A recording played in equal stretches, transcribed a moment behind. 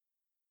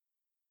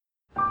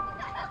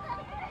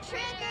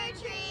Trick or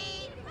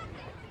treat!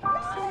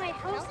 So my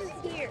house is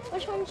here.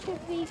 Which one should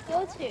we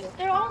go to?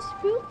 They're all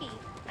spooky.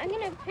 I'm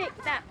gonna pick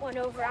that one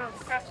over on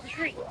across the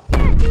street.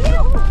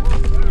 Yeah.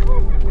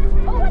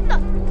 Oh, what the?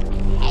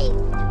 Hey,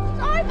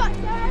 sorry about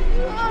that.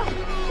 Oh,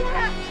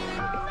 yeah.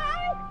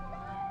 Sorry.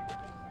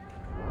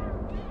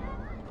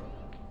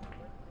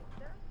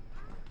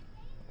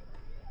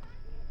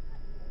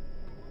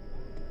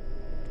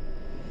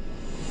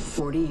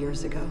 40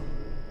 years ago,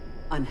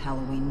 on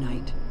Halloween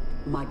night,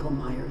 Michael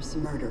Myers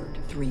murdered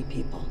 3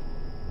 people.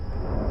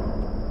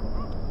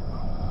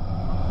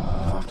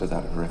 After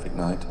that horrific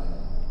night,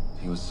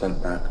 he was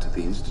sent back to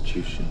the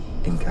institution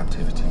in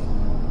captivity.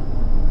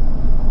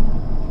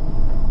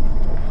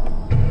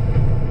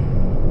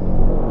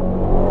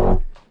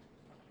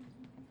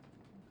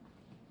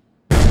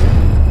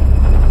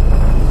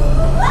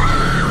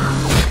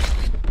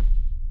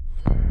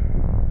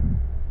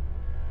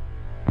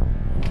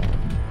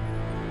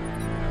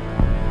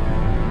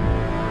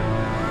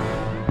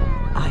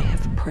 I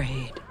have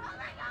prayed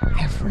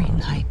every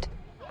night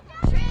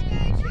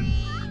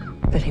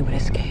that he would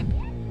escape.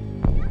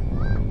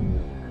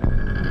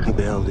 What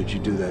the hell did you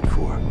do that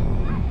for?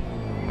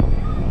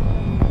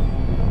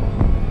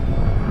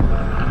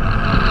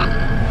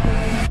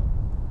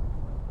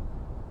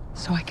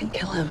 So I can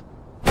kill him.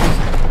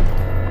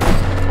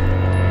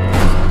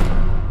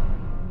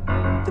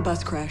 The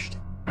bus crashed.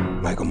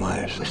 Michael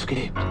Myers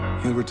escaped.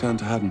 He'll return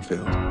to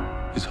Haddonfield,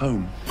 his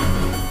home.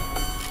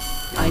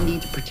 I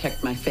need to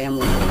protect my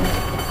family.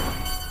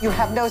 You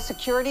have no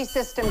security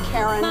system,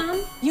 Karen.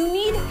 Mom, you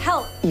need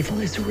help. Evil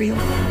is real.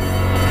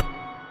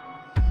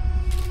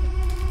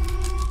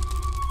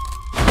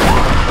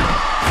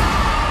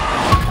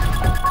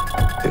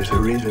 There's a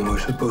reason we're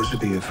supposed to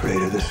be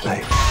afraid of this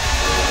night.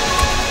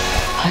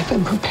 I've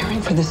been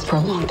preparing for this for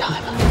a long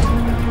time.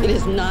 It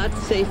is not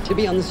safe to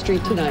be on the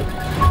street tonight.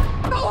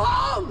 Go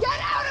home! Get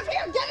out of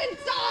here! Get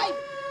inside!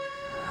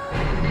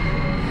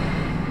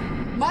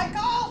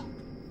 Michael!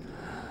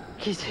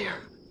 He's here.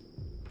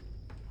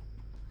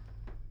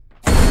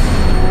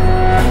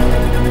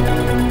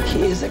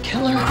 He is a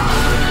killer,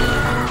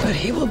 but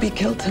he will be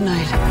killed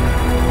tonight.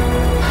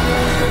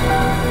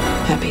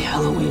 Happy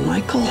Halloween,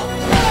 Michael.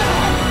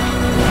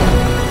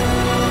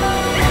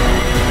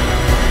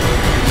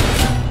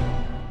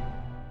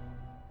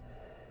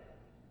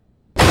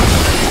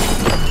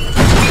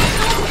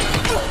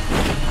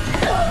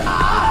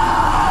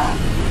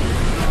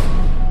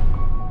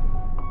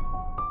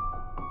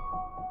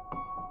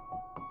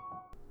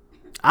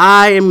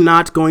 I am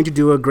not going to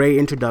do a great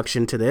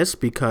introduction to this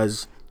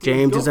because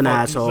James is an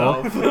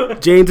asshole.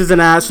 James is an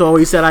asshole.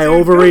 He said I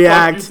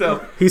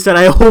overreact. He said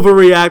I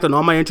overreact on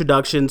all my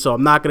introductions, so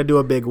I'm not going to do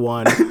a big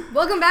one.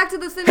 Welcome back to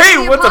the Cinemania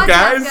Hey, what's up,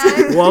 podcast,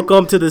 guys?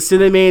 Welcome to the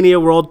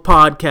Cinemania World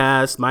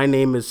Podcast. My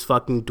name is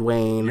fucking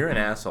Dwayne. You're an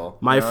asshole.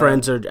 My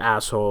friends are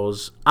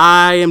assholes.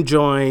 I am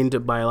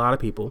joined by a lot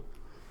of people.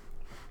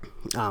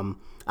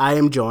 I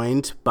am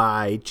joined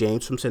by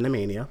James from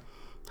Cinemania.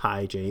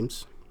 Hi,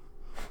 James.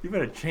 You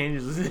better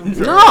change this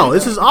intro. No,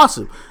 this is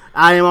awesome.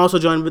 I am also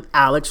joined with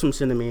Alex from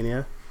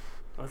Cinemania.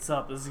 What's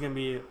up? This is gonna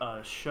be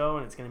a show,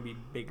 and it's gonna be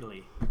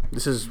bigly.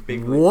 This is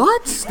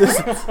what? This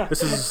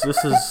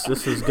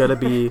is gonna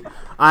be.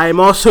 I am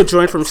also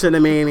joined from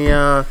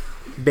Cinemania,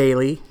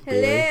 Bailey.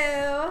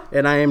 Hello.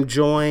 And I am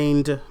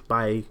joined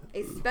by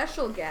A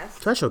special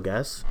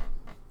guest.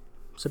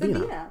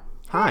 Sabina.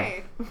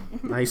 Hi.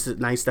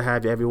 Nice to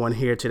have everyone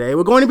here today.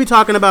 We're going to be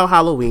talking about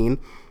Halloween,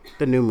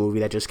 the new movie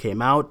that just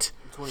came out.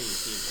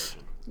 2018 version.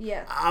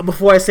 Yes.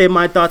 Before I say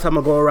my thoughts, I'm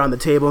gonna go around the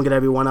table and get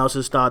everyone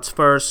else's thoughts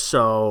first.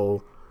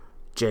 So,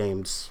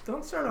 James.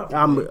 Don't start off.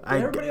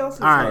 Everybody else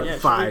is all right, Yeah,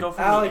 fine. should we go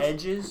from Alex. the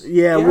edges?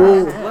 Yeah,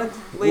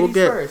 we'll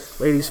get first.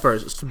 ladies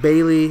first. So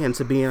Bailey and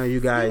Sabina, you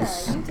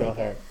guys Yeah, you go take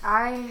ahead.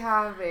 I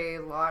have a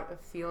lot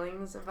of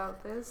feelings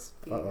about this,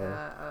 being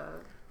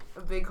a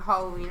big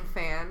Halloween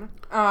fan.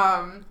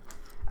 I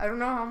don't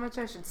know how much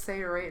I should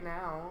say right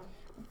now.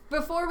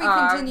 Before we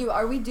continue,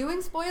 are we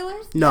doing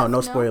spoilers? No, Yes,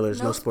 no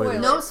spoilers. No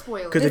spoilers.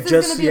 Because This it is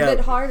just going to be a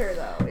bit harder,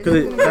 though.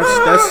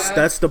 Because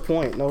that's the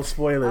point. No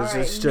spoilers. All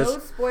right, It's just no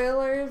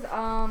spoilers.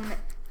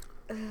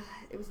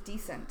 It was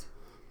decent,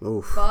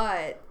 oof.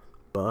 but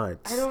But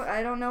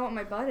I don't know what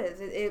my butt is.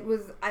 It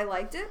was, I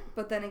liked it,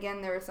 but then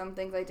again, there were some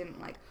things I didn't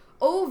like.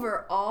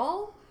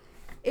 Overall,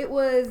 it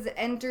was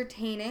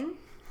entertaining,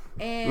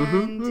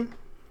 and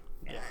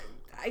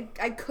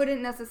I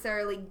couldn't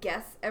necessarily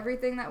guess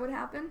everything that would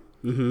happen.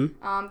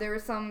 There were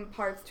some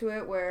parts to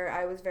it where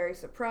I was very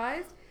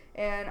surprised,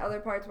 and other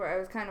parts where I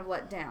was kind of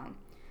let down.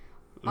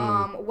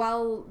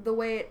 While the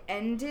way it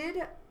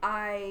ended,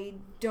 I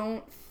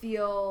don't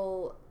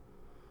feel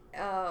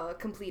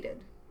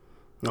completed.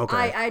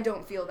 okay. I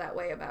don't feel that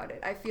way about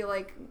it. I feel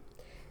like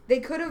they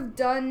could have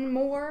done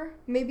more.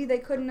 Maybe they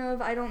couldn't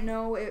have. I don't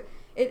know.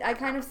 I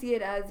kind of see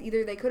it as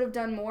either they could have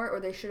done more or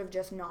they should have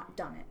just not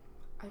done it.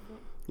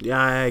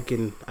 Yeah, I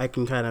can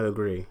kind of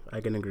agree.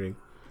 I can agree.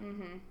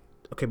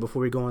 Okay,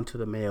 before we go on to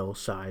the male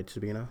side,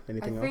 Sabina,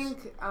 anything else? I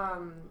think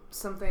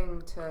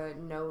something to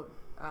note,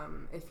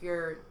 if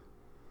you're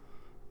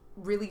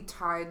really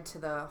tied to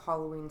the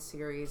Halloween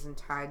series and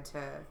tied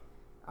to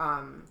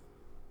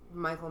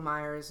Michael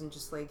Myers and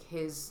just like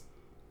his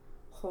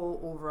whole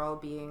overall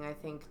being. I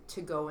think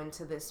to go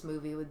into this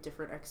movie with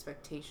different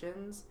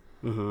expectations,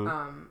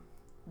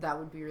 that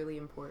would be really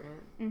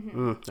important.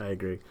 I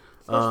agree.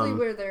 Especially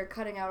where they're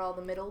cutting out all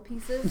the middle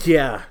pieces.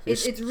 Yeah.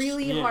 It's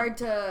really hard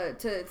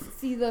to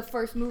see the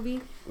first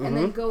movie and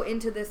then go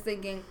into this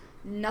thinking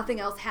nothing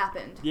else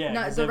happened.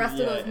 Yeah. The rest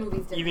of those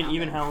movies didn't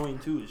even happen. Halloween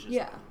 2 is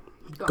just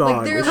gone.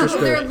 Like,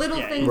 there are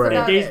little things right.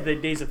 about it. The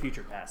Days of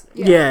Future Past.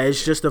 Yeah,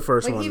 it's just the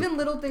first like, one. even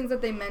little things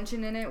that they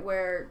mention in it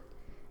where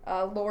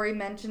Laurie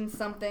mentions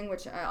something,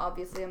 which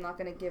obviously I'm not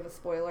going to give a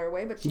spoiler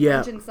away, but she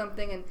mentioned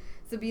something, and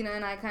Sabina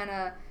and I kind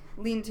of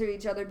leaned to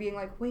each other being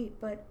like,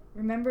 wait, but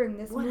remember in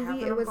this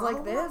movie it was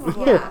like this?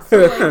 Yeah. So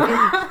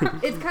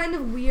like, it's kind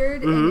of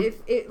weird, and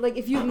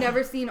if you've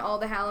never seen all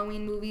the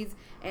Halloween movies,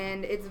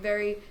 and it's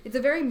a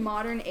very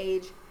modern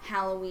age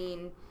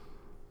Halloween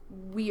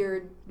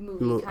weird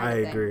movie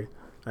kind of thing.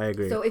 I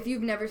agree. So if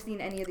you've never seen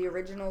any of the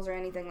originals or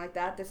anything like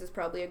that, this is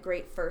probably a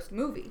great first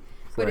movie.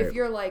 But if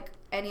you're like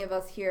any of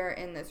us here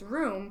in this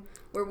room,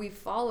 where we've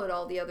followed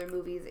all the other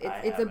movies,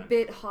 it's a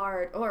bit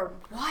hard. Or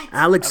what?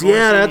 Alex,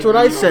 that's what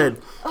I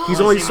said. He's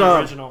only saw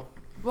the original.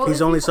 Well,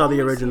 he's only saw the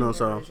seen original,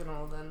 so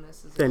original,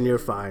 then you're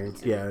fine.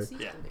 Yeah.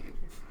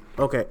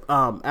 Okay,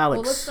 Alex.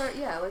 Well, let's start.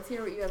 Yeah, let's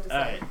hear what you have to say.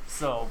 All right.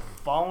 So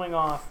following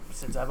off,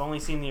 since I've only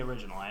seen the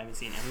original, I haven't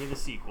seen any of the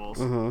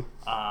sequels.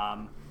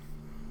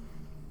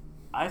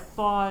 I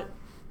thought,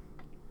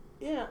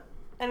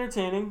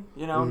 entertaining.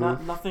 You know,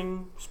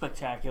 nothing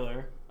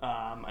spectacular.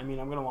 I mean,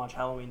 I'm gonna watch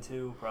Halloween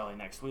 2 probably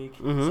next week,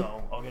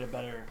 so I'll get a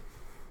better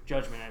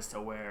judgment as to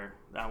where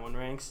that one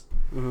ranks.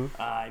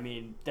 I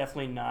mean,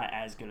 definitely not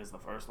as good as the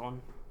first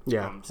one.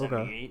 Yeah. From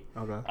 78.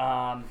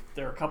 Okay.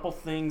 There are a couple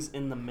things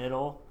in the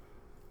middle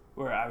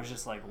where I was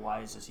just like,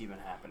 why is this even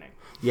happening?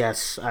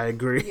 Yes, I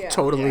agree.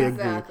 Totally agree.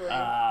 Exactly.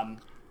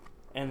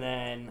 And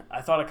then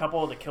I thought a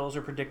couple of the kills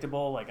are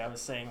predictable. Like I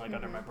was saying, like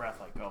under my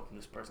breath, like, oh,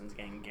 this person's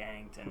getting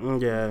ganked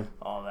and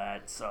all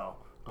that. So,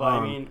 but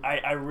I mean,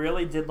 I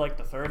really did like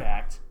the third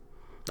act.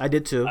 I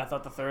did too. I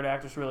thought the third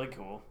act was really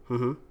cool.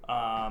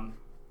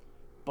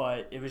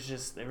 But there was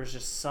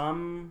just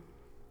some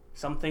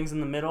things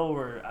in the middle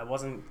where I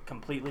wasn't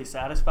completely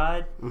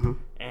satisfied,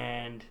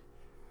 and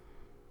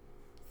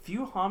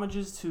few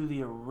homages to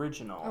the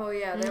original. Oh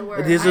yeah, there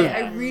were.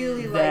 I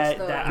really liked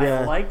those. That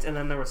I liked, and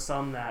then there were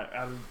some that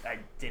I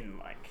didn't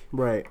like.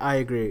 Right, I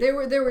agree. There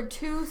were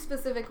two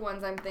specific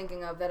ones I'm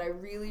thinking of that I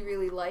really,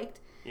 really liked.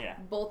 Yeah.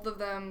 Both of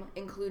them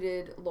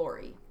included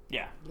Laurie.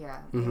 Yeah. Yeah.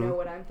 You know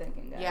what I'm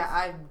thinking, guys.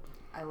 Yeah,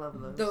 I love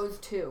those. Those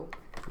two.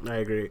 I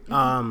agree.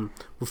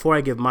 Before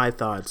I give my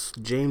thoughts,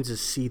 James is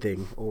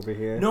seething over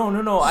here. No.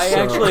 No,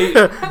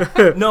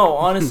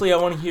 honestly, I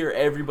want to hear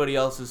everybody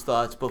else's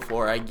thoughts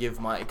before I give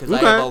mine, because I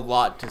have a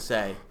lot to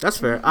say. That's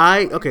fair.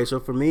 So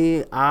for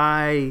me,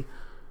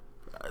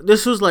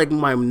 this was like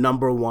my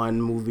number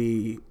one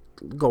movie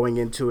going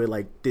into it,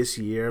 like this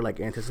year, like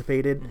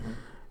anticipated.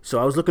 So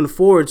I was looking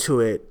forward to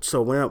it.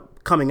 So when I'm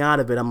coming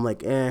out of it, I'm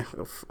like, it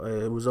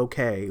was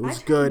okay. It was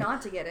good.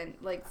 Not to get in,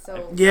 like,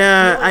 so.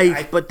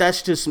 Yeah, but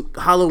that's just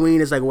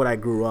Halloween is like what I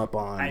grew up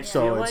on. It's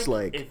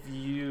like if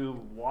you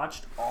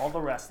watched all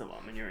the rest of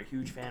them and you're a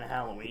huge fan of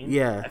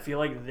Halloween, I feel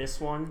like this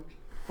one,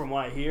 from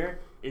what I hear,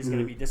 is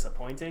going to be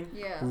disappointing.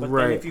 Yeah. But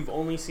then if you've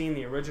only seen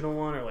the original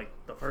one or like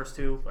the first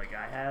two, like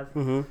I have,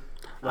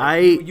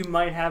 you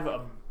might have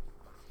a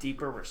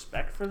deeper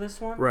respect for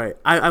this one. Right.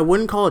 I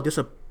wouldn't call it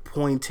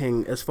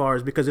disappointing as far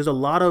as, because there's a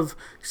lot of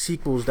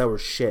sequels that were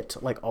shit,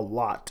 like a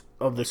lot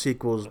of the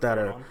sequels that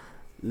are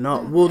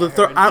the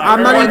third.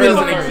 I'm not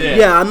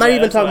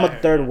even talking about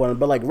the third one,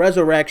 but like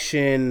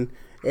Resurrection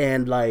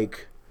and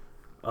like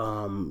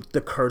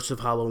the Curse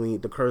of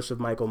Halloween, the Curse of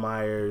Michael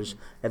Myers,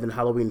 and then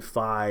Halloween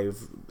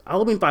 5.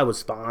 Halloween 5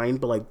 was fine,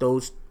 but like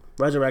those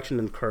Resurrection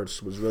and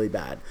Curse was really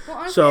bad. Well,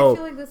 honestly, I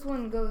feel like this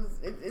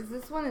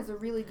one is a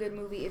really good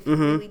movie if you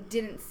really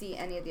didn't see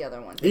any of the other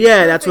ones.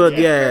 That's what.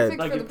 Yeah.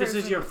 Like if this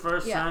is your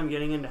first time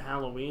getting into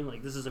Halloween,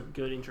 like this is a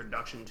good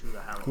introduction to the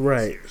Halloween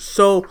series.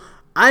 So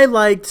I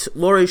liked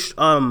Laurie.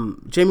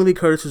 Jamie Lee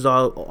Curtis is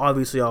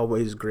obviously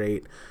always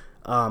great.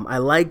 I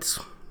liked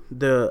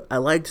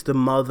the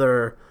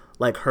mother,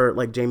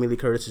 like Jamie Lee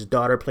Curtis's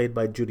daughter, played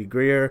by Judy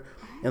Greer,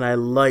 and I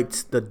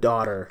liked the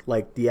daughter,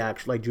 like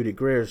Judy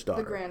Greer's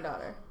daughter,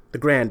 the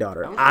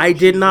granddaughter. I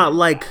did not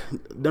like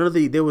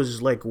there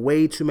was like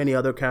way too many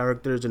other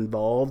characters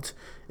involved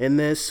in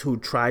this who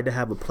tried to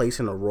have a place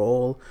in a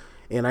role,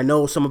 and I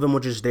know some of them were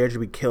just there to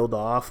be killed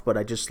off, but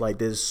I just like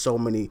there's so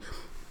many.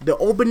 The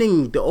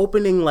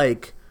opening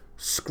like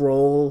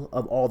scroll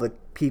of all the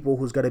people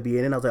who's gonna be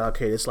in it, I was like,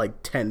 okay, it's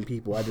like 10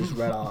 people I just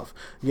read off.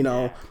 You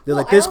know, they're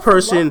like this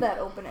person. Loved that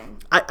opening.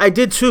 I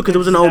did too, because it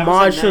was an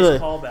homage to the.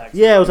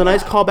 It was a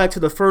nice callback to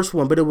the first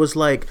one, but it was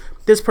like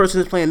this person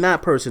is playing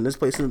that person, this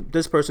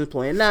person's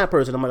playing that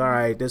person. I'm like, all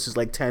right, this is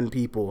like 10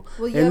 people.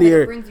 Well, yeah, but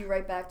it brings you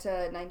right back to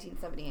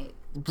 1978.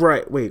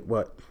 Right. Wait,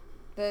 what?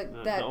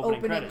 that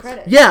opening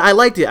credits. Yeah, I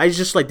liked it. I was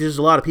just like, there's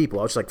a lot of people.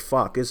 I was like,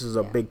 fuck, this is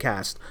a big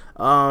cast.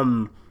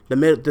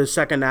 The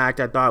second act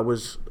I thought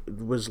was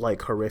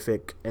like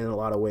horrific in a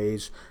lot of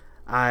ways.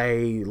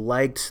 I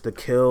liked the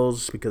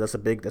kills because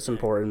that's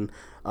important.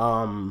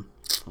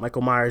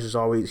 Michael Myers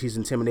he's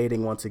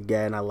intimidating once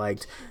again.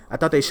 I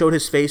thought they showed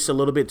his face a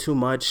little bit too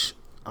much.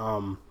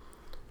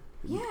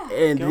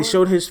 They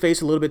showed his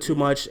face a little bit too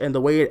much, and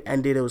the way it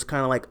ended, it was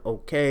kind of like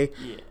okay.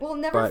 Yeah. Well,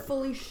 never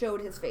fully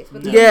showed his face,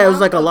 but it was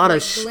like a lot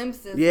of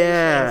glimpses.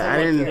 I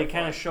didn't. They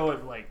kind of show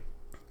it like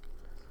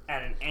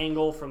at an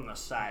angle from the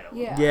side.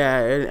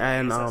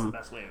 And that's the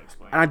best way to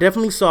explain it. And I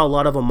definitely saw a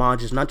lot of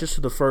homages, not just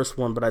to the first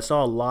one, but I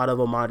saw a lot of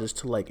homages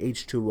to like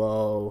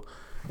H2O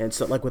and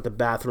stuff like with the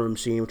bathroom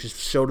scene, which is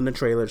showed in the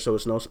trailer, so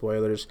it's no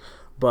spoilers.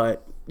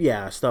 But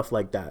yeah, stuff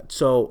like that.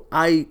 So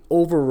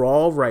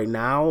overall right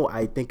now,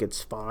 I think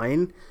it's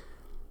fine.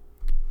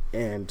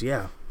 And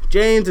yeah,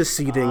 James is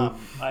seething.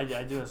 I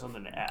do have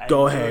something to add.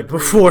 Go ahead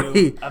before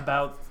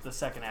about the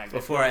second act.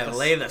 Before I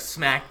lay the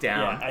smack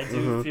down. Yeah, I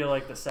do feel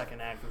like the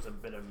second act was a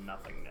bit of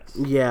nothingness.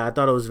 Yeah, I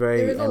thought it was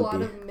very There was empty. a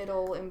lot of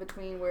middle in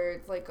between where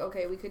it's like,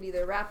 okay, we could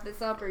either wrap this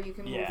up or you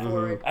can move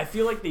forward. I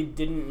feel like they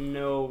didn't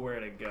know where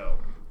to go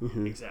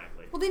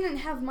exactly. Well, they didn't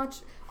have much.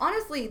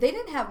 Honestly, they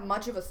didn't have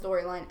much of a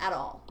storyline at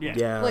all.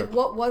 Yeah. Like,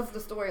 what was the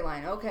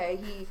storyline? Okay,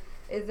 he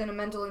is in a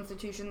mental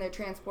institution. They're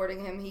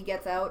transporting him. He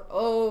gets out.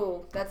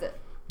 Oh, that's it.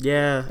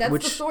 Yeah, that's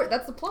the story.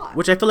 That's the plot.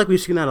 Which I feel like we've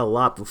seen that a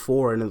lot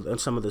before in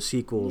some of the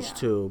sequels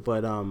too.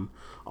 But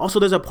also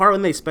there's a part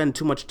when they spend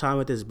too much time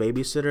with this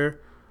babysitter.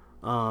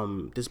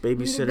 But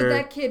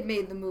that kid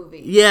made the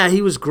movie. Yeah,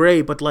 he was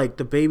great, but like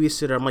the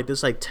babysitter, I'm like,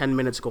 there's like 10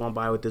 minutes going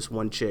by with this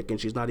one chick, and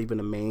she's not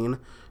even a main.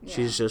 Yeah.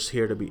 She's just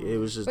here to be. It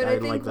was just. But I I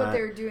didn't think like what that.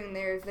 they're doing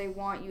there is they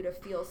want you to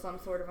feel some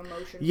sort of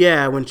emotion.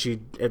 Yeah, when she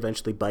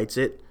eventually bites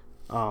it.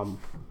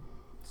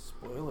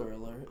 Spoiler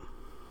alert.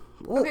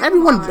 Well, okay,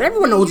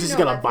 everyone knows she's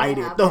gonna bite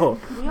it, though.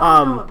 We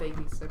all know a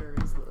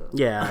babysitter is.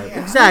 Yeah,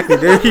 exactly.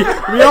 we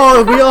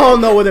all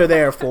know what they're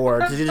there for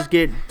to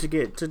get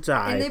to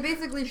die. And they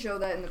basically show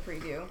that in the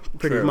preview.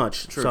 Pretty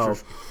much. True. All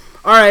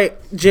right,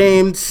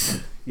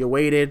 James, you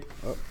waited.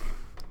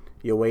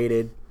 We're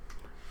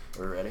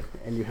ready.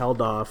 And you held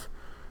off.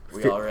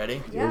 We all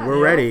ready? Yeah, we're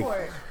ready.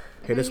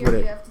 Hit us with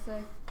it.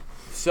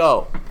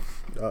 So,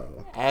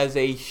 as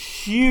a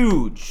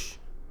huge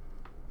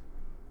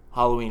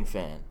Halloween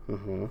fan.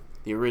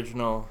 The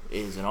original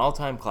is an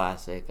all-time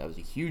classic. I was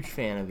a huge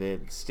fan of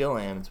it. Still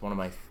am.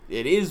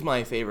 It is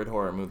my favorite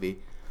horror movie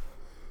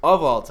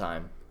of all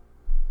time.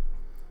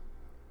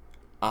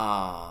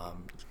 Let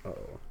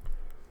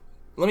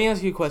me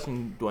ask you a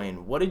question,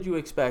 Dwayne. What did you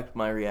expect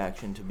my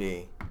reaction to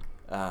be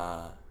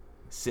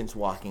since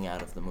walking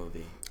out of the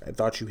movie? I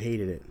thought you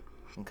hated it.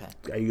 Okay.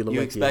 You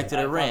expected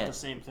a rant. The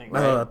same thing.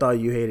 Right? I thought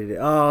you hated it.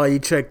 Oh, he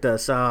tricked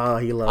us. Oh,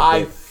 he loved it.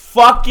 I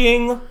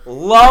fucking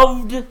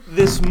loved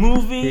this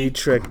movie. He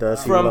tricked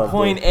us. From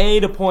point A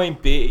to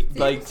point B,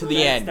 to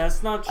the end.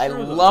 That's not true. I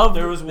loved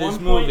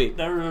this movie.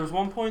 There was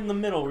one point in the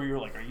middle where you were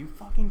like, "Are you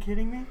fucking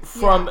kidding me?"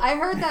 I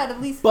heard that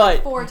at least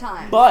 4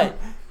 times. But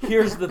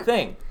here's the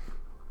thing.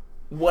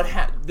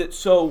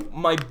 So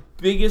my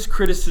biggest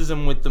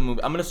criticism with the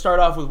movie. I'm gonna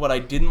start off with what I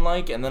didn't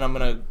like, and then I'm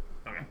gonna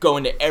go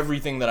into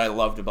everything that I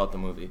loved about the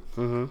movie.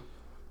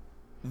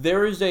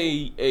 There is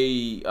a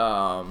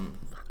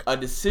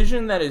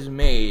decision that is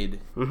made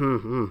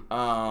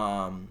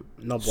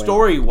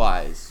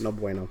story-wise no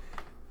bueno.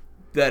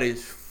 That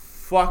is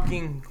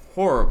fucking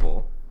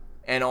horrible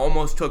and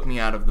almost took me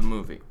out of the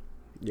movie.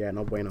 Yeah,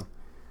 no bueno.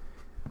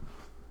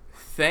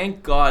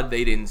 Thank God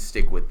they didn't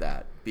stick with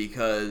that,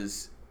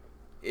 because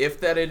if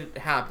that had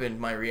happened,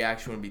 my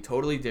reaction would be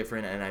totally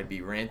different, and I'd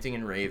be ranting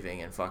and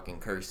raving and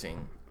fucking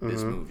cursing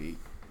this movie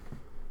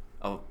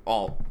of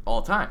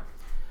all time.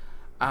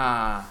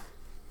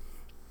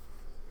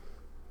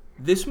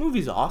 This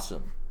movie's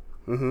awesome.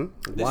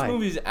 This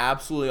movie's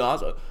absolutely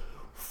awesome.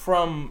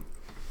 From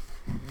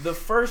the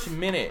first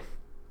minute,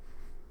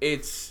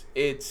 it's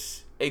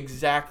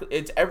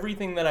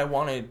everything that I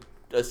wanted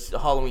a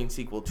Halloween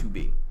sequel to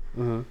be.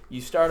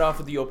 You start off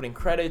with the opening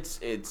credits.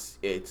 It's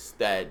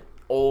that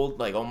old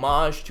like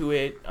homage to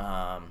it.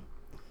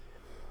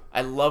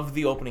 I love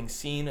the opening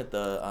scene at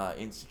the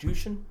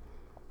institution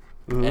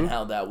and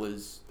how that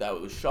was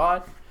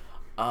shot.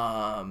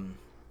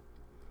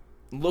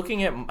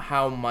 Looking at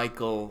how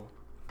Michael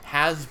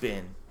has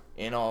been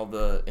in all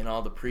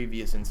the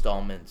previous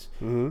installments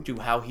to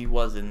how he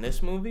was in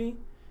this movie,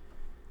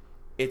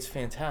 it's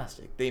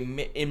fantastic.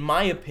 In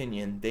my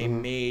opinion, they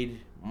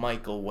made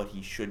Michael what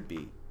he should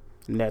be.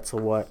 And that's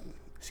what?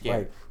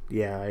 Scary.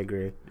 Yeah, I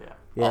agree.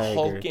 Yeah, a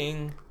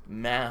hulking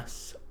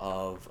mass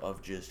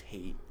of just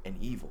hate and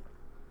evil.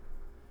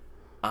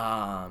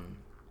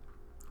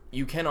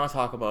 You cannot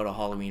talk about a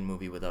Halloween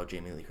movie without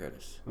Jamie Lee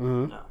Curtis.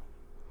 No.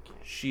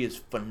 She is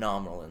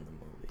phenomenal in the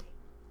movie.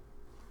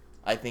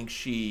 I think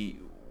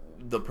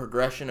the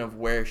progression of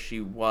where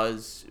she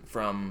was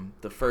from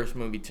the first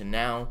movie to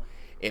now,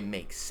 it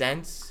makes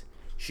sense.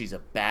 She's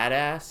a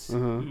badass.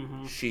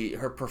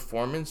 Her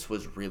performance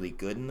was really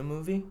good in the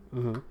movie.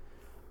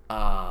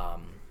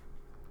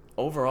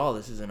 Overall,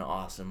 this is an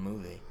awesome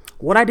movie.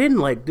 What I didn't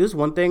like, there's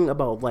one thing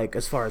about like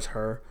as far as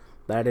her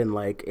that I didn't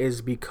like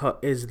is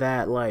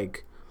that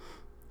like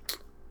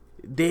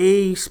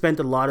they spent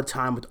a lot of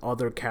time with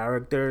other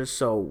characters,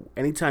 so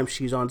anytime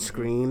she's on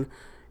screen,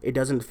 it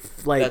doesn't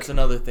like. That's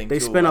another thing. They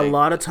too, spend a like,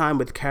 lot of time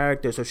with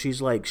characters, so she's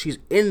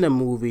in the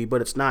movie,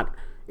 but it's not.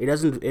 It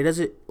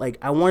doesn't like.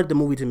 I wanted the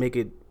movie to make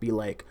it be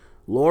like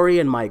Laurie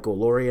and Michael,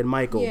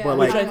 Yeah. but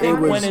like Which I think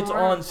it was when it's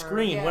on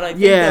screen, Yeah. when I think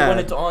Yeah. that when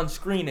it's on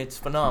screen, it's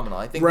phenomenal.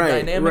 I think the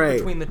Right, dynamic right.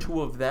 between the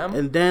two of them,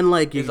 and then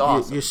like is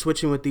awesome. you're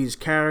switching with these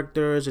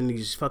characters and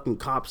these fucking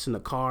cops in the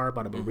car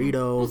about a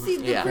burrito. Well, see,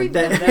 the Yeah. preview-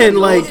 That- the and,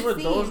 like-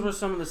 preview Those scene- were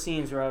some of the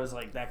scenes where I was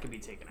like, that could be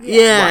taken out.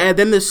 Yeah, Right. and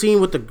then the scene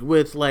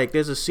with like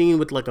there's a scene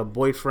with like a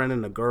boyfriend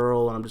and a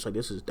girl, and I'm just like,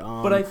 this is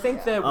dumb. But I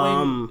think that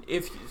when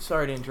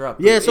sorry to interrupt.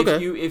 Yeah, but it's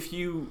okay. If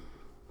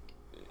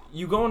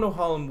you go into a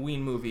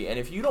Halloween movie, and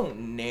if you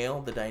don't nail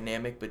the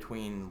dynamic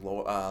between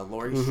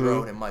Laurie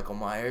Strode and Michael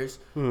Myers,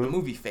 the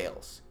movie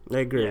fails. I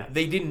agree. Yeah.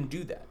 They didn't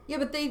do that. Yeah,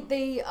 but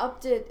they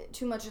upped it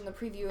too much in the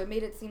preview. It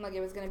made it seem like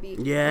it was going to be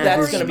Yeah, That's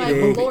Laurie gonna and be the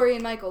Michael, movie. Laurie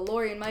and Michael,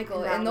 Laurie and Michael.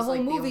 And that And the was, whole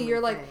like, the movie, only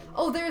you're like, thing.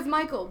 oh, there's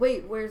Michael.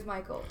 Wait, where's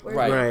Michael? Where's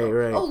Right. Michael?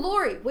 Right. Oh,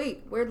 Laurie.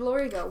 Wait, where'd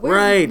Laurie go? Where's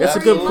Right, that's a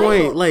Laurie good and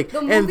Michael? point. Like, the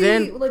and movie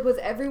then- like was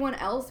everyone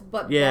else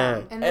but Yeah.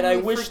 them. And And then I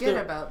we wish forget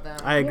there- about them.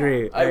 I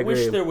agree. I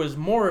wish there was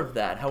more of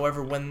that.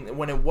 However,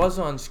 when it was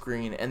on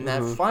screen and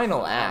that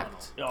final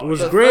act, Oh, It was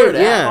yeah. the great, third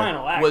act yeah.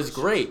 Final act was is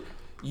great.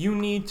 You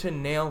need to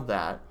nail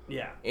that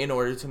Yeah. in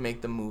order to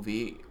make the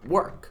movie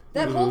work.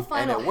 That whole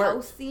final And it worked.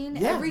 house scene,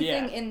 Yeah.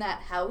 everything Yeah. in that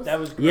house. That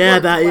was great. Yeah,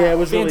 worked that well. it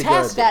was really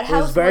Fantastic. good. That It was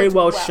house very worked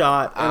well well.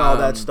 shot and all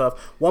that stuff.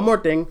 One more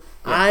thing,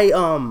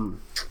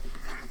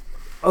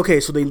 okay,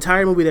 so the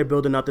entire movie they're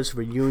building up this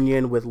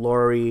reunion with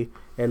Laurie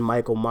and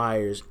Michael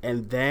Myers,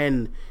 and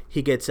then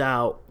he gets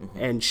out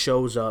and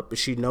shows up.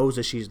 She knows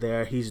that she's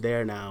there. He's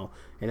there now,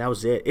 and that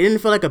was it. It didn't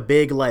feel like a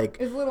big like.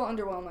 It was a little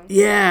underwhelming.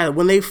 Yeah,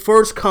 when they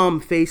first come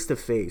face to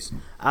face,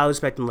 I was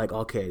expecting like,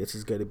 okay, this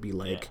is gonna be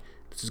like,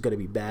 this is gonna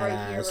be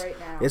badass. right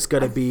now. It's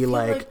gonna be I feel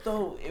like,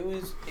 though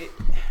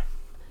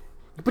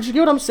but you get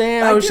what I'm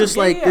saying? I was do, just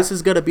yeah, like, yeah. this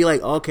is gonna be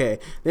like, okay.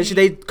 Then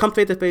they come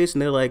face to face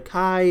and they're like,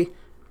 hi,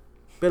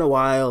 been a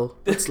while.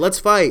 Let's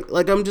fight.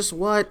 Like I'm just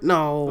what?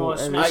 No. Well,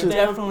 And I this is-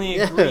 definitely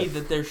Yeah. agree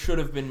that there should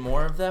have been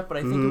more of that, but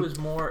I think it was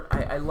more.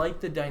 I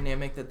like the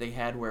dynamic that they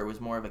had where it was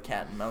more of a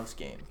cat and mouse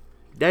game.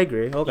 I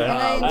agree. Okay. And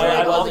I I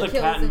enjoyed all love the the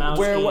kills cat and and- mouse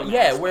Where game where it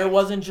aspect.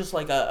 wasn't just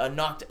like a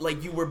knocked,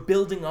 like you were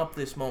building up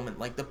this moment,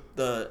 like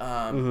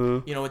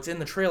the you know, it's in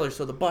the trailer,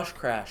 so the bus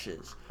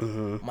crashes,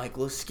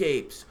 Michael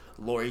escapes,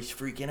 Laurie's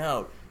freaking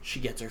out,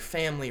 she gets her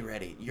family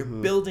ready. You're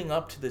building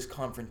up to this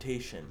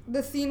confrontation.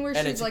 The scene where And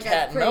she's it's a like,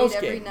 cat I've and mouse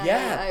prayed every game. night.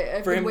 Yeah,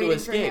 I've for been him to waiting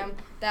for escape. him.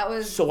 That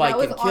was So I that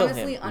was could kill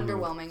honestly him.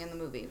 underwhelming in the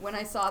movie. When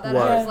I saw that,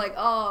 What? I was like,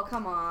 oh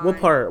come on.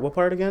 What part? What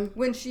part again?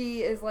 When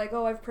she is like,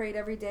 oh, I've prayed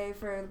every day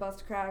for the bus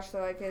to crash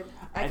so I can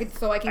I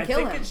kill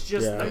think him. it's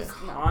just Yeah. the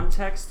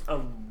context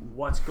of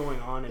what's going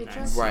on in It that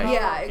just scene. Right.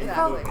 Yeah, It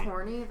exactly. felt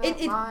corny. That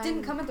It line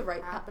didn't come at the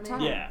right happening.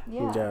 time. Yeah.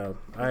 Yeah. Yeah. It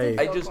did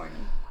I feel just- corny.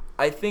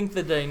 I think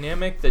the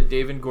dynamic that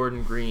David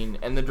Gordon Green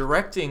and the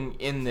directing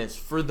in this,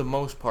 for the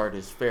most part,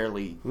 is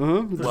fairly It's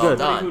well good.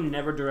 Somebody who done.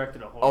 never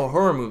directed a A horror.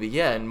 horror movie,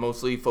 yeah, and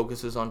mostly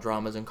focuses on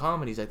dramas and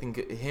comedies. I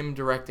think him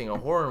directing a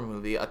horror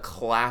movie, a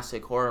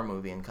classic horror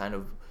movie, and kind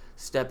of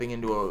stepping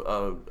into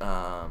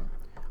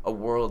a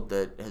world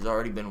that has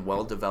already been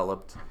well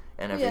developed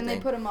and Yeah, everything. and they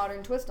put a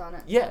modern twist on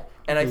it. Yeah,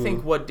 and I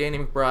think what Danny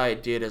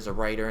McBride did as a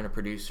writer and a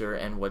producer,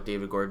 and what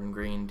David Gordon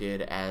Green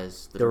did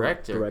as the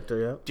director,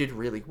 yeah. did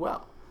really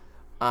well.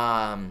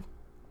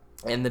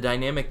 And the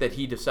dynamic that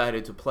he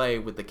decided to play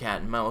with the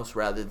cat and mouse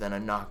rather than a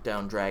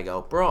knockdown,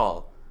 drag-out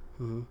brawl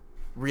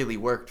really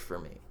worked for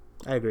me.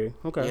 I agree.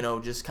 Okay. You know,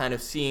 just kind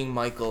of seeing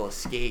Michael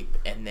escape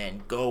and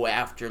then go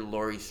after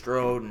Laurie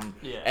Strode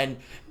and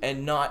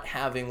not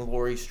having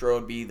Laurie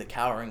Strode be the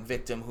cowering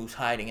victim who's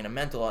hiding in a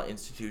mental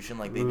institution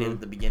like they did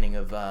at the beginning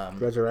of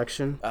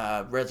Resurrection.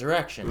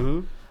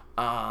 Resurrection.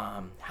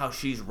 How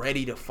she's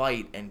ready to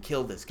fight and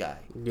kill this guy.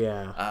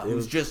 Yeah.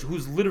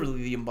 Who's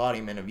literally the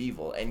embodiment of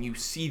evil, and you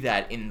see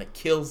that in the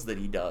kills that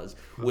he does,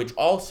 which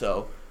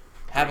also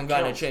haven't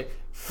gotten a chance.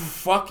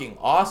 Fucking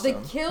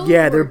awesome. The kills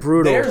Yeah, they're were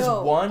brutal. There's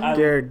dope. one.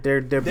 They're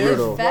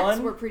brutal. Effects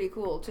one- were pretty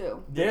cool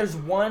too. There's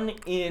one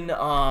in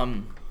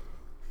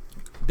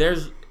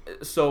there's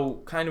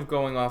so kind of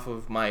going off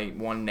of my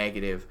one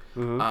negative.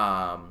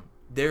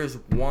 There's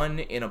one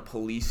in a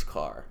police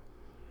car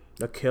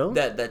A kill?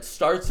 that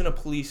starts in a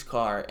police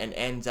car and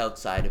ends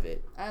outside of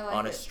it I like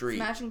on it. a street.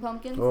 Smashing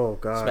Pumpkins. Oh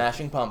god.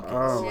 Smashing Pumpkins.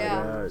 Oh my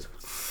Yeah. god.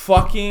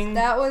 Fucking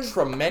That was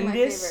my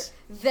tremendous. favorite.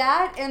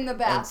 That and the And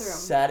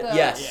bathroom.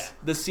 yes,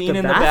 the scene The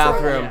in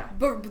bathroom?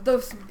 the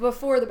bathroom.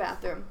 Before the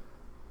bathroom,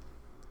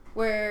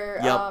 where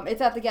Yep.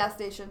 it's at the gas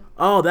station.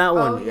 Oh, that Oh,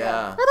 one.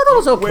 Yeah. I thought that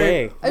was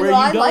okay. Where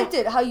I you don't- liked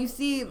it. How you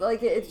see,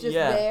 like it's just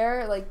Yeah.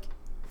 there, like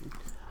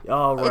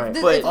Oh right.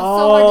 It's, But- it's so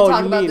hard to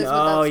talk you about mean? this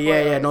without Oh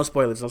yeah, spoilers. no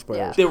spoilers, no spoilers.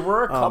 Yeah. There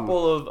were a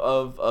couple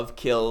of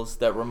kills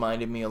that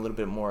reminded me a little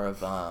bit more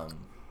of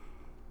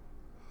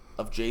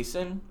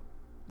Jason,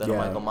 than a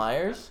Michael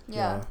Myers.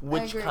 Yeah.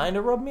 Which kind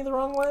of rubbed me the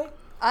wrong way.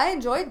 I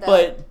enjoyed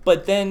that.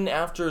 But then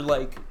after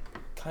like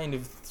kind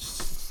of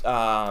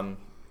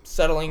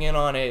settling in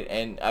on it,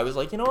 and I was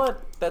like, you know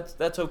what,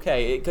 that's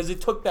okay, because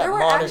it took that. There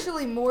were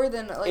actually more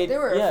than there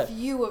were a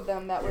few of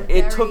them that were.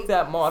 Very took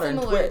that modern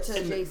similar twist.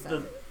 to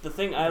Jason. The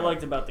thing I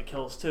liked about the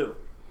kills too,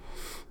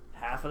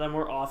 half of them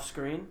were off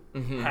screen,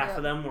 half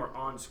of them were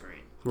on screen.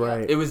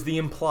 Right. It was the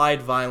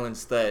implied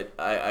violence that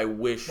I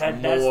wish more.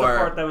 That's the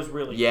part that was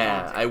really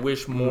daunting. I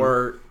wish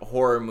more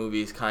horror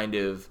movies kind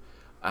of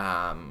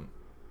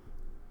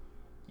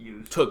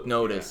took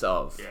notice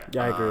of.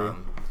 Yeah, I agree.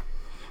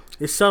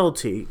 It's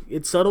subtlety.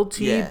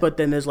 But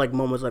then there's like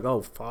moments like,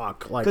 oh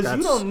fuck, like because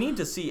you don't need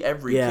to see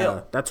every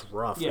kill. That's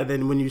rough. Yeah. And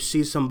then when you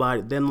see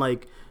somebody, then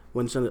like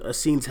when a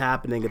scene's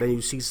happening, and then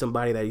you see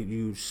somebody that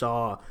you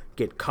saw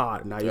get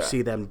caught, now you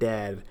see them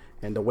dead,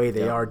 and the way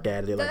they are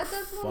dead, they're like,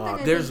 that's fuck. one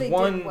thing I think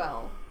they did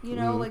well. You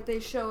know, like they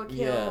show a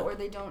kill or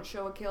they don't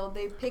show a kill.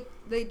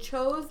 They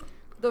chose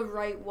the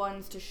right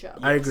ones to show.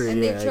 I agree.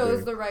 And they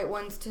chose the right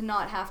ones to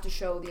not have to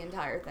show the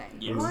entire thing.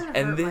 Yes.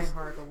 And hurt my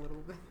heart a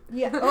little bit.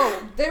 Yeah.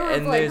 Oh, there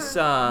was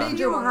like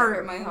major one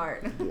hurt my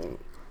heart.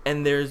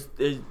 And there's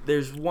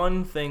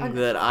one thing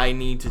that I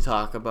need to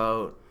talk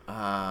about.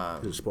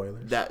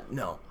 Spoilers.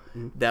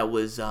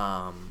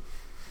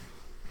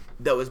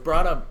 That was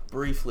brought up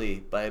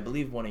briefly by I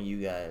believe one of you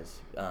guys,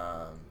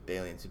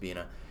 Bailey and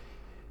Sabina.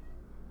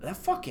 That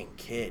fucking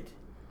kid.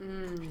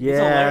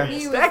 Yeah,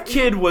 that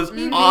kid was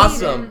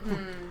awesome.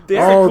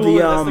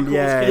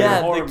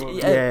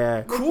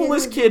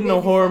 Coolest kid in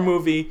a horror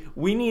movie.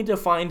 We need to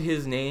find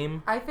his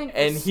name. I think,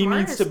 and he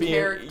needs to be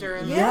character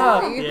in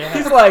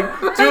He's like,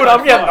 dude,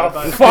 I'm getting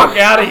the fuck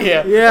out of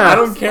here. Yeah, I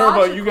don't care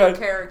about you guys.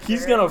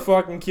 He's gonna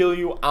fucking kill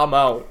you. I'm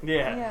out.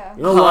 Yeah.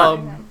 You know what?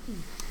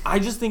 I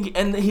just think,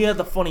 and he had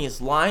the funniest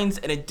lines,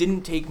 and it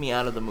didn't take me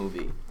out of the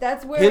movie.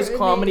 That's where his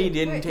comedy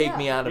didn't take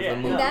me out of the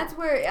movie. And that's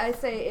where I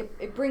say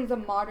it brings a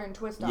modern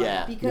twist on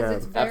it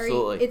because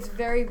it's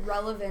very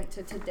relevant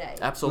to today.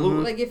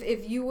 Absolutely. Like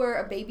if you were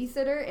a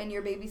babysitter and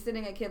you're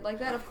babysitting a kid like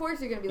that, of course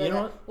you're gonna be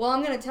like, well,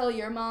 I'm gonna tell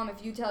your mom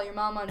if you tell your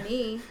mom on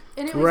me.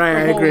 And it was I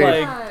agree.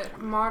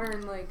 Like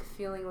modern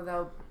feeling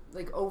without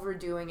like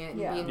overdoing it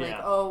and being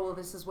like, oh well,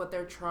 this is what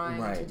they're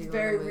trying to do. It's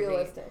very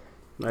realistic.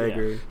 I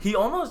agree.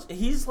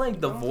 He's like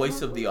the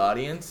voice of the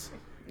audience.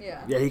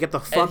 Yeah. Yeah, he got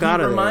the fuck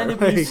out of there. He reminded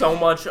me so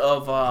much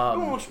of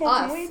us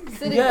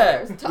sitting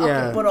there talking.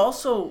 Yeah. But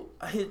also,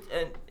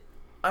 and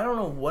I don't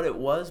know what it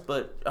was,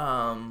 but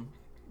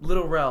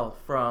Little Rel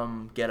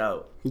from Get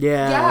Out.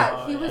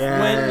 Yeah, he was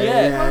when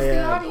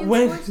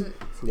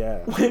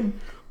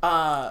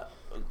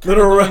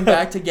Little going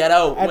back to Get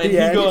Out when he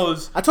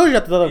goes. I told you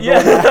not to go.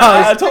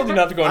 I told you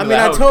not to go. Into the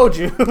house. I told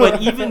you.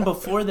 But even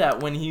before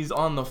that, when he's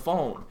on the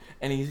phone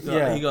and he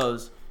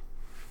goes,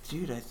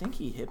 dude, I think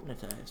he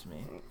hypnotized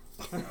me.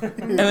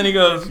 And then he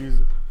goes,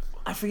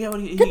 I forget what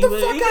he get the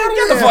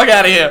fuck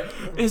out of here.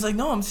 And he's like,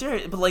 no, I'm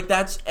serious. But like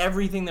that's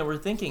everything that we're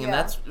thinking, and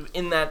that's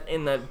in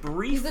that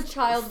brief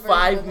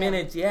 5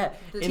 minutes. Yeah,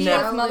 in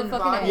that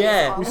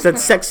motherfucking You said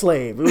sex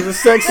slave. It was a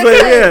sex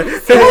slave. Yeah,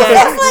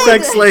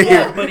 sex slave.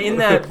 Yeah, but in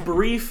that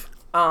brief,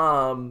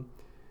 5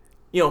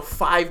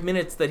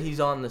 minutes that he's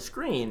on the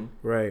screen,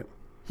 right?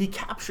 He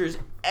captures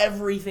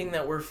everything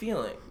that we're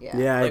feeling.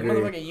 Yeah, I like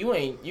agree.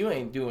 Motherfucker, you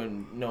ain't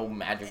doing no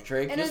magic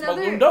tricks. You're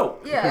another, smoking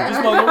dope. Yeah.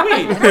 You're smoking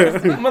weed.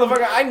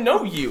 Motherfucker, I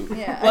know you.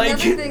 Yeah. Like,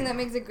 another thing that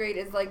makes it great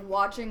is like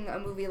watching a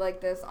movie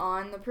like this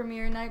on the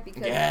premiere night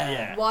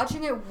because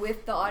watching it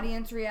with the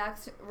audience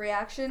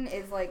reaction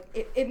is like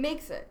it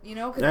makes it,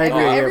 because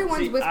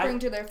everyone's whispering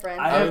to their friends.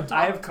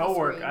 I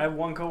have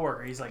one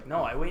coworker. He's like,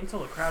 no, I wait until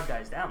the crowd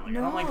dies down. Like,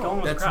 I don't like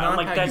going with the crowd.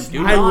 I'm like,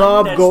 I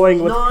love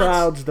going with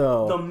crowds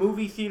though. The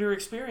movie theater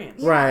experience.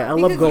 Yeah, right, I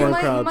love going with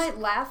crowds. You might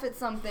laugh at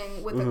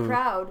something with a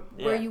crowd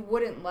where you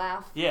wouldn't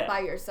laugh by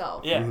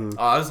yourself. Yeah. Mm-hmm.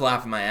 Oh, I was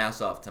laughing my ass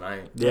off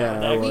tonight.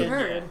 Yeah, we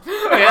heard.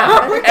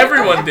 Yeah,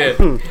 everyone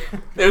did.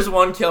 There's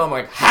one kill. I'm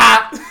like,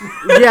 ha!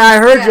 Yeah, I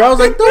heard you. I was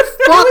like, the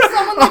fuck? There was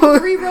someone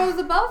like 3 rows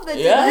above that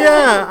did that.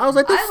 Yeah, I was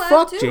like, the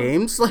fuck, too.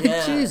 James? Like,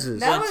 Jesus.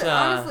 That was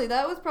honestly,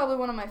 that was probably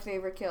one of my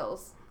favorite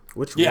kills.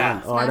 Which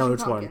one? Oh, I know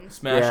which one.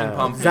 Smashing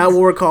Pumpkins. Is that what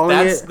we're calling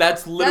it?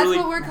 That's literally.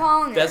 That's what we're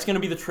calling it. That's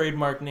gonna be the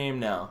trademark name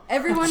now.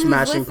 Everyone who's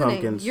Smashing listening,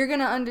 Pumpkins. you're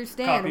gonna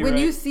understand. Copyright. When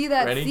you see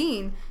that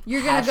scene,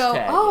 you're gonna go,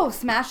 "Oh,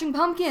 Smashing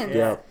Pumpkins!"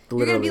 Yeah,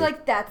 you're gonna be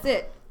like, "That's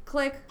it."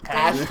 Click.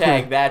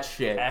 Hashtag that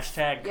shit.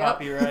 Hashtag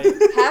copyright.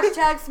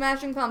 Hashtag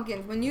Smashing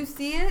Pumpkins. When you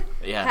see it,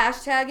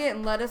 hashtag it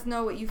and let us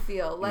know what you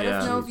feel. Let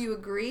us know if you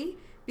agree,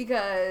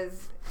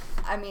 because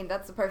I mean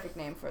that's the perfect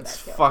name for that.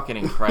 It's kill. fucking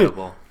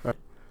incredible.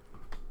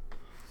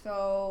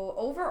 So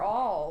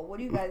overall, what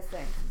do you guys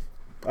think?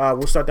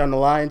 We'll start down the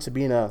line.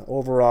 Sabina,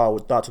 overall,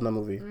 with thoughts on the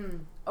movie.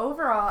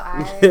 Overall,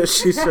 I.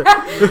 She said,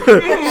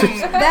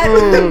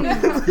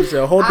 she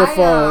said, hold the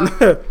phone.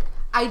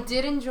 I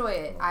did enjoy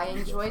it. I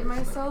enjoyed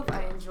myself.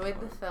 I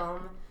enjoyed the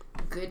film.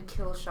 Good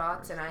kill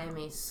shots, and I am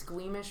a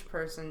squeamish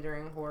person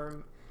during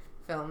horror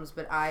films,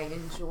 but I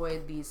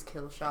enjoyed these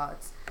kill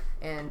shots,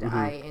 and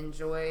I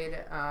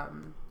enjoyed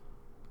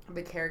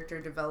the character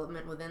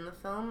development within the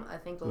film. I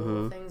think the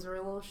little things were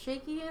a little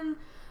shaky in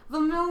the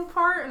middle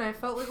part, and I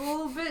felt like a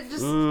little bit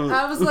just.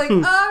 I was like,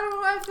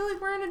 I feel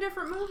like we're in a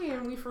different movie,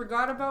 and we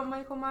forgot about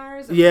Michael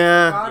Myers. And we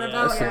forgot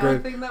about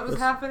everything that was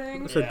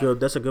happening.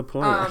 That's a good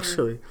point,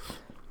 actually.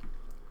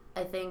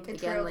 I think It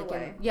again, trailed like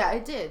away.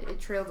 it did. It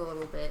trailed a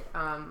little bit.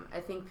 I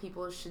think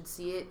people should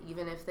see it,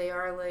 even if they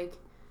are like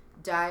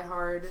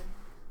diehard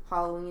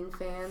Halloween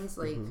fans.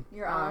 Like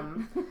Your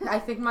aunt. I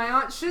think my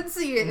aunt should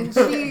see it, and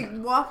she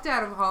walked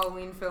out of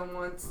Halloween film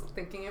once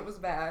thinking it was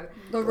bad.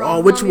 The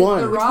which Zombie-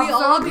 one? The Which Rob we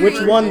all Zombie Which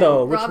agree. one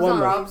though? Which Rob one?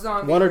 Zombie. Rob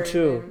Zombie One or version.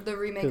 two? The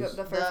remake of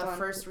the first The one.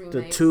 first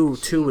remake. two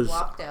she was-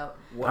 walked out.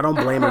 I don't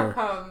blame her.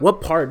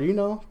 What part? Do you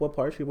know what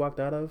part she walked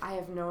out of? I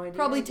have no idea.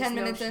 Probably I just 10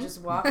 know minutes she in. Just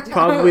walked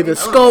Probably the out.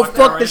 skull walked out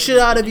fuck the right shit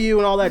out of you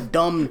and all that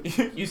dumb.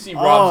 You see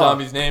Rob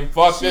Zombie's name.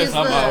 Fuck She's this.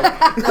 I'm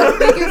out. the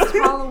biggest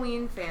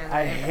Halloween fan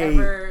I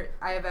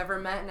have ever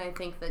met, and I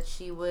think that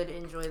she would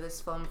enjoy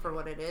this film for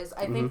what it is.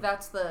 I think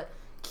that's the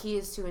key,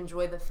 is to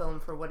enjoy the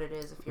film for what it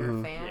is. If you're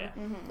a fan,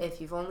 Yeah.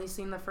 if you've only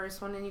seen the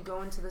first one and you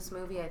go into this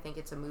movie, I think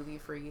it's a movie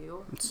for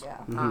you.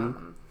 Yeah.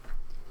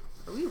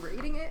 Are we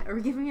rating it? Are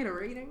we giving it a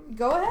rating?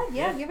 Go ahead.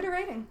 Yeah, give it a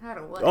rating. Out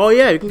of what? Oh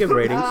yeah, you can give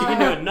ratings. You can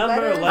do a number,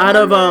 letters, letter. Out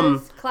of,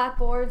 numbers,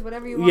 clapboards,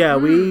 whatever you want. Yeah,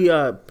 we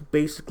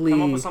basically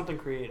Come up with something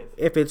creative.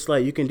 if it's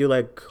like you can do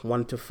like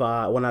 1 to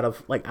 5, 1 out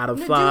of No,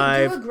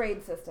 5, Do a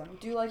grade system.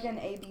 Do like an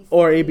ABC.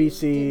 Or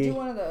ABC, Do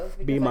one of those.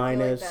 because B I feel like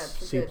minus,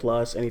 that's a C good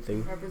plus,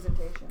 anything,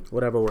 representation.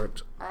 whatever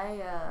works. I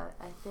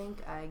think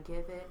I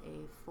give it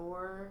a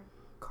 4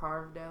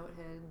 carved out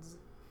heads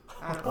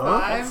out of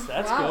 5.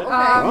 That's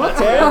Wow,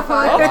 good.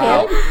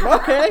 okay.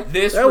 Okay.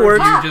 This That review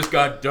works. just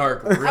got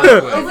dark real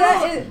Is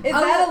quick.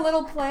 that a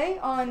little play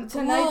on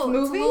tonight's movie?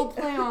 It's a little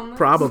play on this.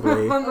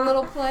 Probably. A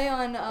little play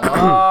on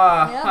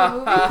yeah,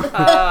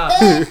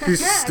 the movie.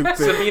 Stupid.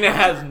 Sabina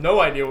has no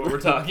idea what we're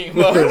talking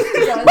about. I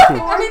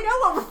know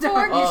what we're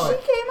talking about. She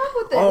came up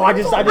with it. Oh, I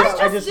just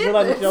did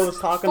realized this. what I was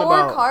talking 4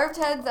 about. carved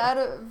heads out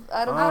of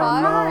Oh,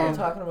 5. no. We're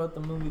talking about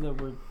the movie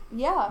that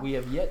Yeah. we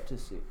have yet to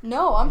see.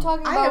 No, I'm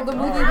talking about the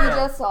movie we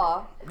just saw.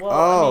 Well,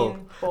 Oh,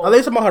 well, at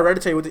least I'm on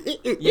Hereditary with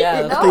the.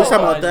 yeah, that's I think what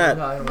something I about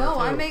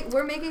that. was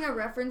We're making a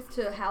reference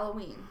to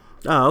Halloween.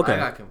 Oh, I okay.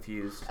 got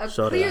confused.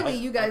 So did I. Clearly,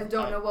 you guys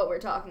don't know what we're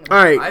talking about.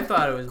 All right. I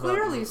thought it was about-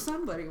 Clearly,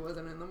 somebody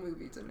wasn't in the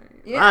movie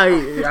tonight. Yeah.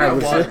 I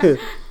was.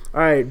 All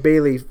right,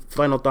 Bailey.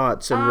 Final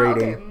thoughts and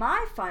rating. Okay,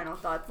 my final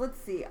thoughts. Let's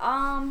see.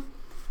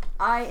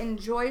 I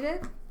enjoyed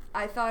it.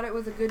 I thought it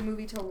was a good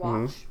movie to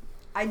watch.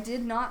 I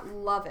did not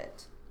love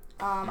it.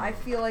 I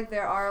feel like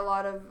there are a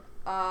lot of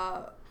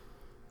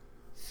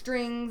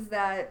strings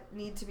that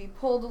need to be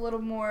pulled a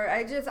little more.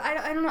 I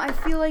don't know. I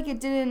feel like it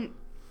didn't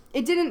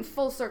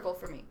full circle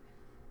for me.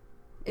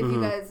 If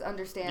you guys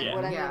understand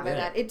what I mean by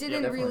that. It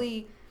didn't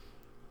really.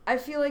 I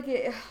feel like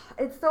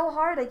it's so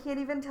hard. I can't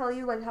even tell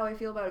you like how I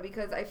feel about it,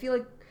 because I feel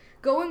like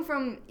going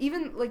from,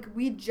 even like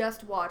we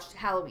just watched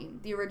Halloween,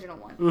 the original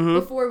one,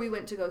 before we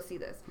went to go see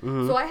this.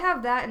 So I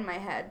have that in my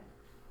head.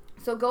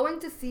 So going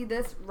to see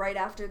this right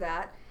after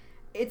that,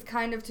 it's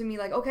kind of to me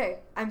like, okay,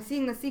 I'm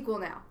seeing the sequel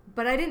now.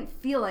 But I didn't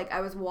feel like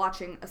I was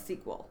watching a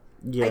sequel.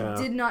 Yeah.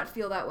 I did not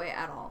feel that way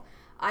at all.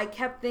 I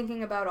kept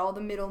thinking about all the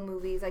middle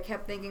movies. I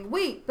kept thinking,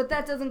 wait, but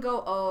that doesn't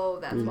go. Oh,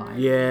 that's why.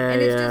 Yeah,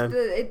 and it's yeah.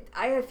 just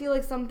I feel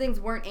like some things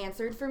weren't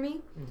answered for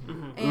me,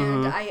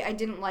 and I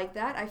didn't like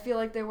that. I feel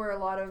like there were a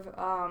lot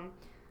of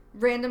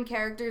random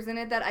characters in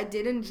it that I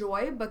did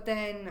enjoy, but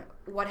then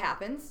what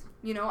happens?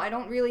 You know, I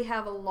don't really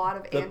have a lot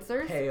of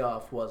answers. The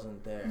payoff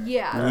wasn't there.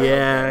 Yeah.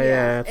 Yeah,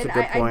 that's and a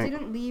good point. I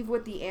didn't leave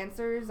with the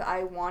answers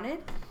I wanted.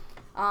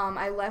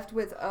 I left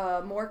with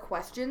more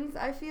questions,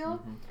 I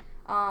feel.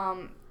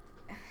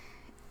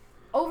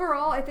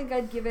 Overall, I think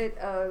I'd give it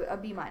a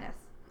B minus.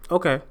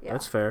 Okay, Yeah.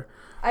 that's fair.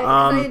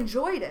 I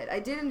enjoyed it. I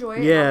did enjoy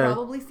it. Yeah. I'll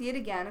probably see it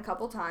again a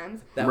couple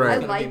times. That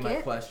Right. was I going to be like my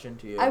it. question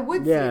to you. I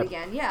would Yeah. see it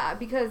again, yeah,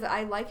 because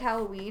I like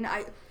Halloween.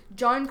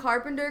 John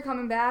Carpenter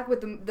coming back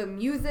with the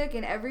music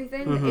and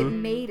everything, it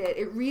made it.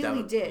 It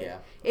really did. yeah.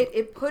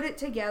 It put it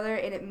together,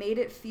 and it made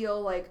it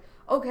feel like,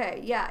 okay,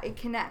 yeah, it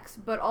connects.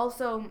 But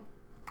also,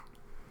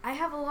 I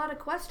have a lot of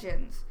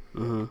questions.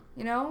 You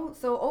know?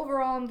 So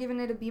overall, I'm giving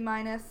it a B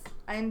minus.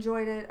 I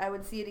enjoyed it. I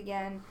would see it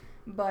again.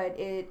 But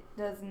it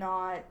does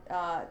not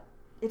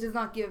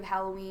give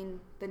Halloween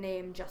the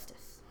name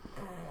justice.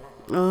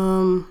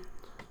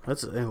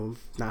 That's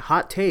a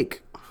hot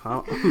take.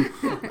 Hot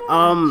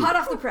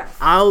off the press.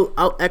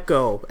 I'll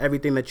echo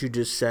everything that you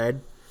just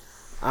said.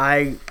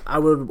 I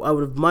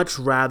would much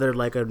rather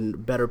like a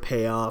better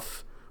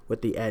payoff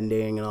with the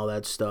ending and all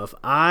that stuff.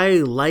 I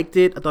liked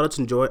it. I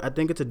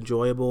think it's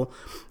enjoyable.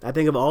 I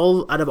think out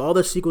of all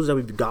the sequels that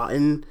we've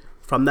gotten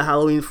from the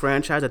Halloween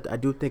franchise, I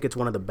do think it's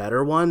one of the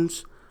better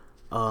ones.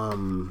 A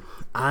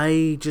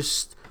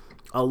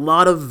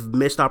lot of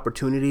missed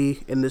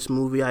opportunity in this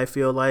movie, I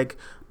feel like,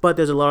 but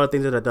there's a lot of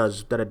things that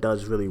it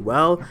does really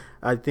well.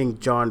 I think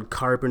John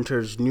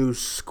Carpenter's new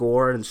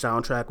score and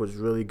soundtrack was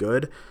really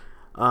good.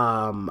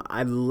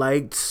 I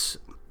liked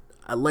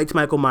I liked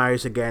Michael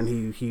Myers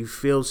again. He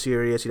feels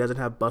serious. He doesn't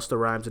have Busta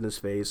Rhymes in his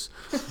face.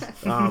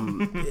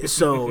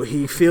 So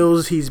he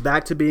feels he's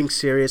back to being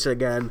serious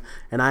again,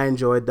 and I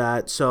enjoyed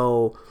that.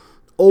 So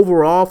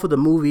overall for the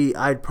movie,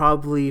 I'd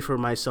probably for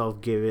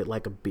myself give it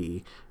like a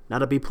B.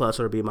 Not a B plus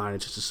or a B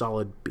minus, just a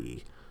solid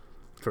B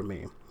for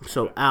me.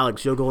 So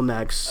Alex, you'll go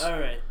next. All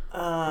right.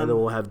 And then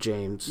we'll have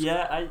James.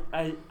 Yeah,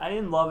 I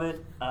didn't love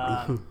it,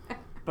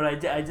 but I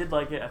did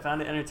like it. I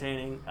found it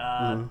entertaining.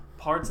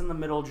 Parts in the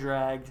middle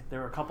dragged.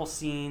 There were a couple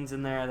scenes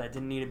in there that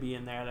didn't need to be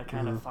in there that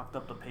kind of fucked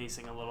up the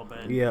pacing a little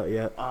bit.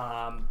 Yeah.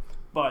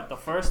 But the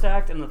first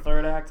act and the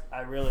third act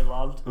I really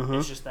loved.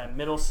 It's just that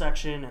middle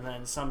section and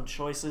then some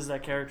choices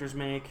that characters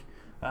make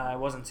I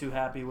wasn't too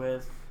happy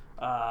with.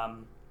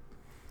 And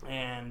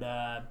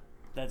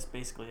that's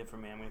basically it for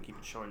me. I'm going to keep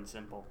it short and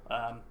simple.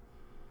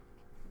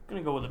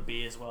 Gonna go with a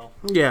B as well.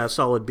 Yeah,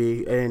 solid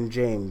B. And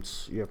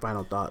James, your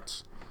final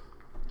thoughts.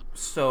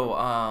 So,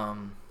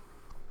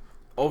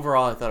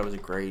 overall, I thought it was a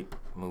great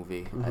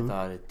movie. I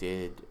thought it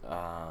did.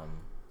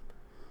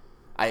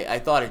 I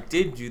thought it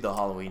did do the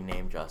Halloween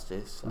name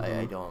justice.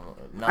 I don't.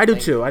 Nothing, I do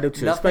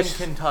too. Nothing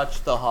can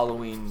touch the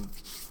Halloween,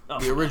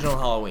 the original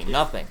Halloween.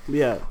 Nothing.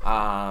 Yeah.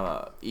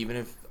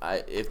 Even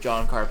if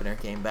John Carpenter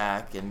came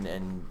back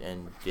and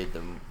did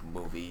the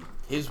movie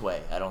his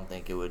way, I don't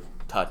think it would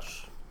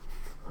touch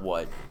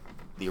what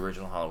the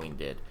original Halloween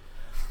did.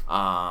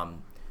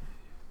 One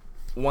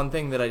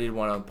thing that I did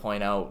want to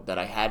point out that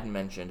I hadn't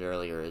mentioned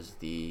earlier is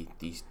the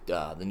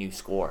new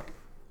score.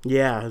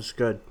 Yeah, it's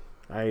good.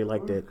 I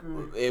liked it.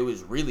 It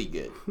was really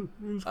good.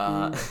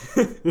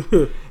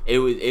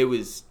 It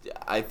was.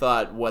 I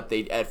thought what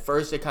they at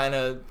first it kind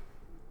of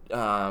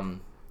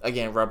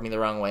again rubbed me the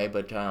wrong way,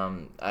 but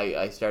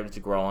I started to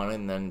grow on it,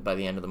 and then by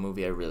the end of the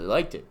movie, I really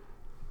liked it.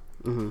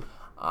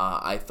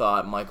 I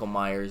thought Michael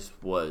Myers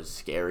was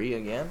scary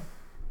again.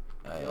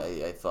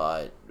 I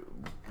thought,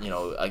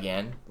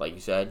 again, like you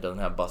said, doesn't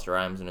have Busta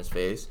Rhymes in his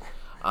face.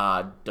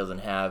 Doesn't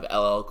have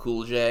LL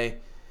Cool J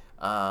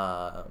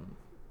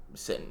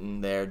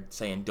sitting there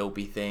saying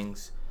dopey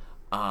things.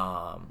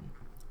 I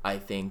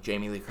think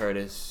Jamie Lee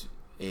Curtis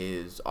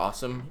is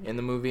awesome in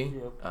the movie.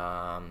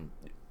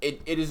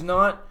 It is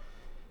not...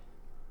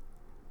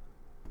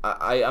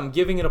 I'm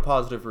giving it a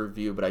positive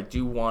review, but I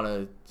do want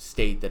to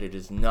state that it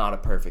is not a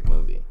perfect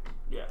movie.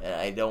 Yeah. And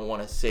I don't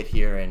want to sit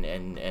here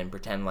and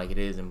pretend like it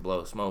is and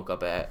blow smoke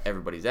up at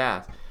everybody's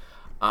ass.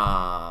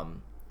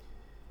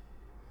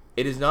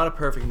 It is not a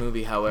perfect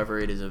movie, however,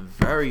 it is a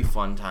very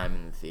fun time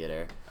in the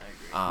theater.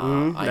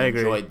 I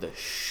enjoyed the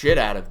shit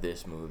out of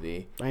this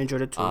movie. I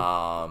enjoyed it too.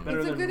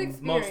 It's a good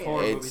experience. Most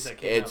horror movies that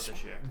came out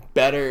this year.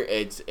 Better.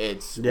 It's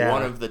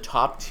one of the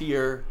top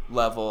tier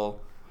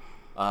level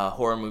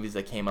horror movies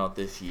that came out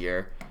this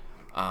year.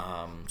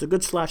 It's a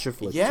good slasher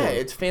flick. Yeah, too.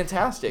 it's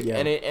fantastic,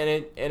 and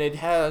it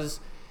has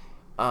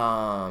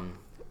ties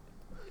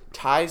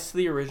to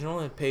the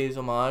original. It pays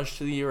homage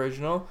to the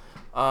original,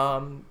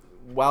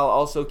 while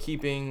also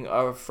keeping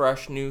a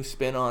fresh new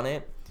spin on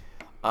it.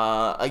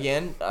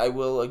 Again, I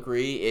will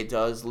agree it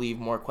does leave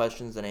more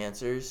questions than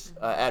answers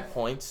at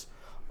points,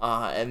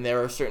 and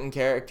there are certain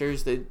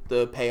characters that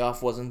the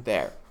payoff wasn't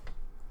there.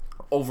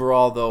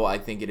 Overall, though, I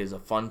think it is a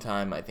fun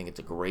time. I think it's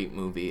a great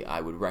movie. I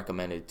would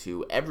recommend it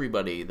to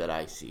everybody that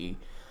I see.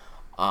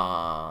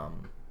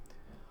 I'm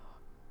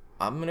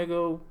going to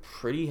go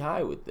pretty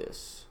high with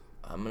this.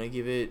 I'm going to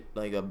give it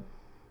like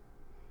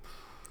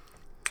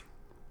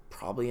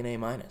probably an A-.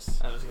 I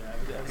was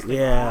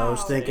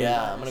thinking.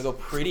 Yeah, I'm going to go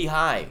pretty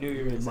high.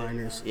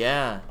 Minus.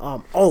 Yeah.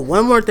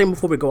 One more thing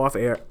before we go off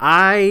air.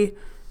 The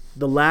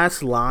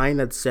last line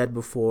that said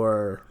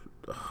before...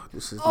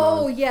 This is that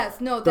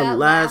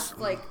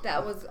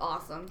was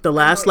awesome. The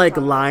last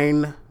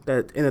line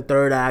that in the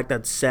third act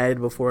that's said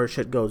before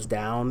shit goes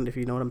down, if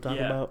you know what I'm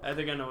talking about. I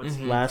think I know what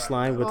you're last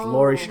line with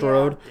Laurie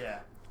Strode. Yeah.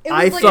 It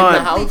was like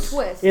a complete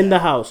twist. In the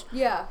house.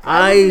 Yeah,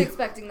 I wasn't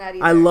expecting that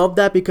either. I love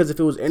that because if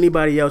it was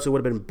anybody else, it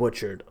would have been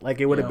butchered.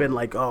 Like it would have been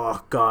like, oh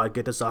God,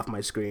 get this off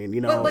my screen.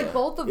 But like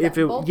both of them.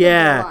 Both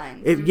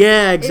lines.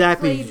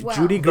 Exactly. Well.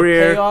 Judy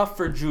Greer. The payoff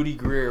for Judy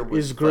Greer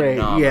was great.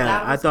 phenomenal.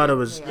 Yeah, I thought it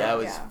was. That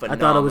was phenomenal. I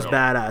thought it was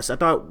badass. I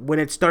thought when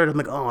it started, I'm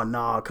like, oh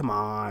no, come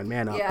on,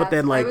 man up. Yeah, but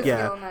then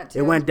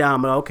it went down.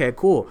 I'm like, okay,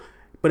 cool.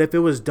 But if it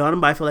was done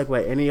by, I feel like,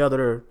 by any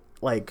other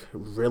like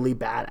really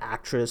bad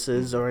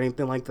actresses or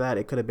anything like that,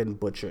 it could have been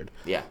butchered.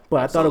 Yeah. But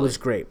I thought it was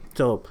great.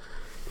 So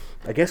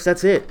I guess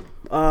that's it.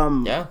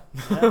 Yeah.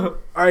 All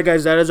right,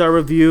 guys, that is our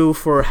review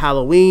for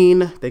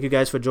Halloween. Thank you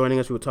guys for joining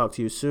us. We will talk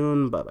to you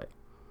soon. Bye-bye.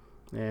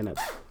 And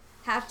that's...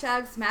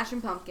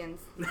 #SmashingPumpkins.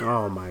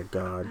 Oh, my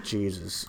God. Jesus.